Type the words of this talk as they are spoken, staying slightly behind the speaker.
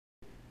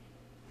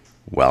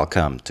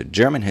Welcome to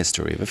German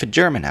History with a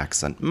German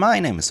accent. My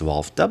name is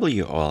Wolf,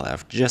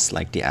 W-O-L-F, just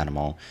like the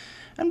animal.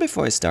 And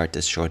before I start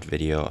this short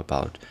video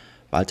about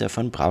Walther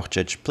von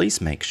Brauchitsch,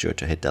 please make sure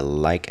to hit the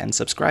like and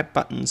subscribe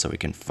button so we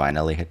can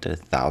finally hit the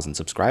 1000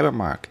 subscriber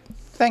mark.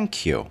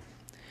 Thank you.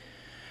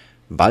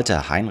 Walther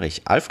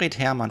Heinrich Alfred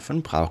Hermann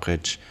von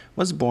Brauchitsch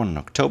was born on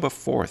October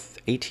 4th,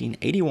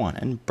 1881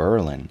 in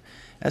Berlin,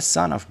 as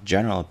son of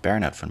General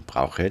Bernhard von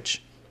Brauchitsch.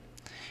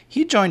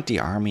 He joined the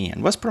army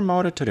and was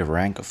promoted to the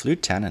rank of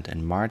lieutenant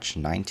in March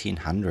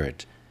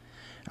 1900.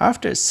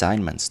 After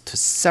assignments to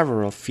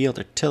several field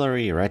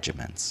artillery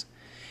regiments,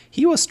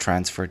 he was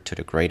transferred to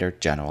the Greater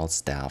General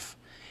Staff,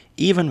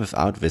 even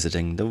without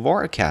visiting the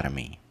War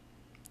Academy.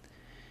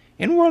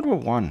 In World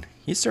War I,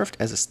 he served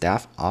as a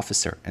staff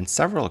officer in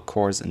several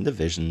corps and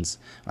divisions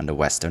on the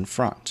Western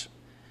Front.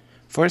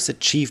 For his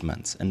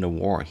achievements in the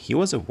war, he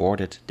was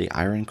awarded the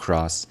Iron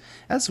Cross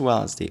as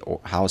well as the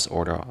House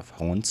Order of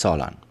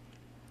Hohenzollern.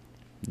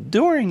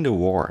 During the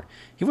war,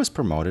 he was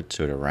promoted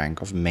to the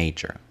rank of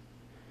major.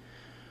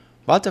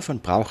 Walther von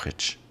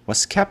Brauchitsch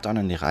was kept on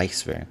in the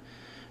Reichswehr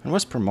and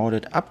was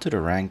promoted up to the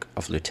rank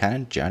of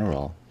lieutenant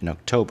general in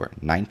October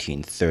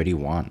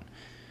 1931.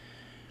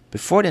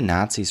 Before the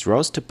Nazis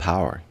rose to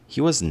power,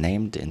 he was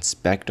named the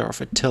Inspector of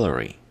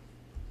Artillery.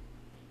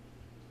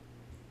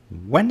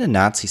 When the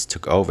Nazis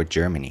took over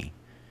Germany,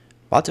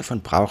 Walther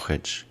von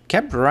Brauchitsch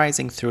kept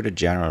rising through the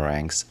general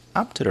ranks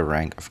up to the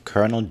rank of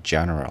Colonel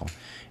General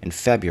in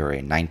February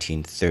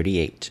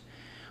 1938,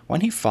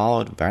 when he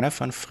followed Werner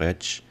von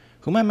Fritsch,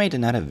 whom I made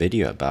another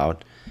video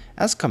about,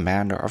 as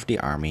commander of the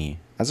army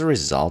as a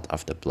result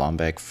of the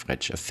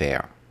Blomberg-Fritsch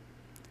affair.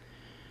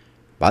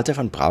 Walther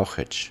von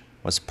Brauchitsch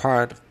was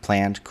part of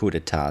planned coups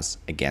d'etats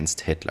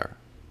against Hitler.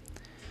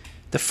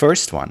 The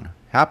first one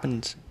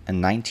happened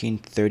in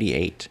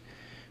 1938,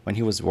 when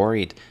he was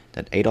worried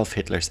that Adolf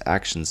Hitler's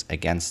actions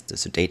against the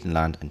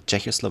Sudetenland and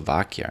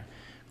Czechoslovakia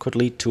could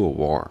lead to a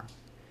war.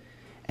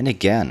 And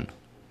again,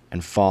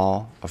 in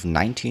fall of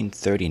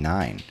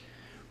 1939,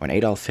 when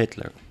Adolf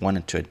Hitler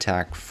wanted to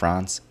attack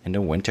France in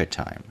the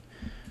wintertime,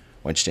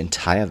 which the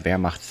entire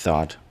Wehrmacht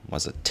thought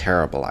was a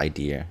terrible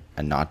idea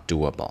and not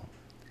doable.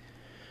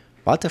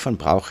 Walther von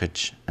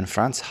Brauchitsch and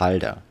Franz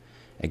Halder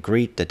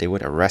agreed that they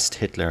would arrest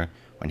Hitler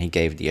when he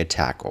gave the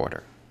attack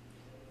order.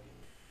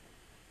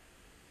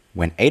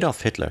 When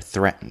Adolf Hitler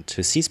threatened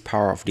to seize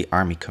power of the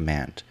army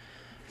command,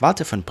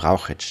 Walther von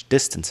Brauchitsch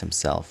distanced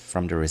himself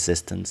from the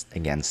resistance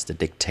against the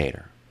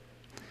dictator.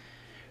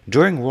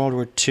 During World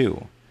War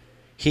II,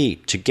 he,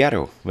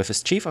 together with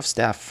his Chief of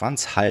Staff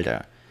Franz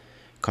Halder,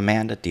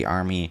 commanded the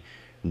army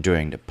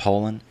during the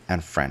Poland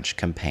and French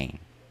campaign.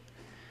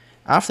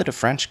 After the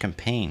French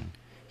campaign,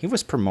 he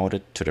was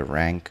promoted to the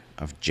rank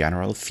of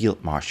General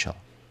Field Marshal.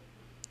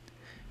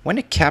 When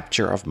the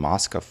capture of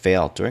Moscow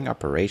failed during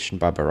Operation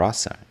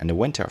Barbarossa in the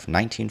winter of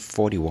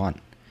 1941,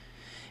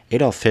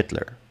 Adolf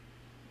Hitler,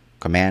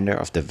 commander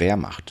of the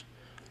Wehrmacht,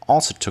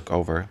 also took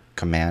over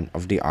command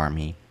of the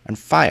army and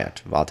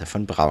fired Walther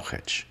von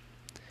Brauchitsch.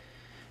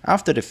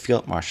 After the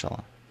field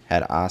marshal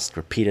had asked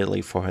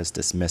repeatedly for his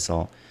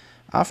dismissal,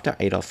 after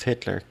Adolf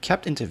Hitler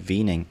kept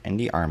intervening in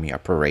the army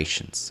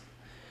operations,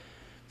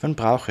 von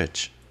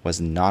Brauchitsch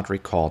was not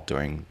recalled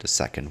during the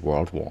Second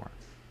World War.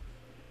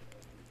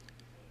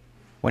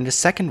 When the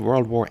Second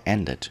World War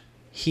ended,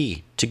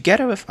 he,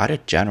 together with other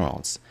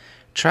generals,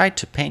 tried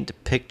to paint a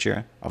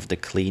picture of the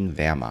clean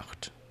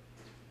Wehrmacht.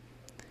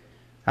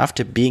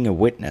 After being a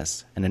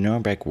witness in the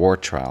Nuremberg war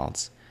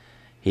trials,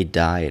 he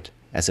died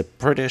as a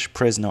British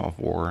prisoner of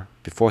war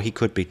before he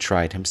could be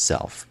tried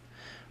himself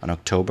on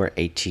October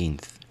 18,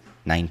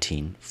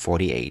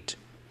 1948,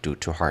 due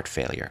to heart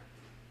failure.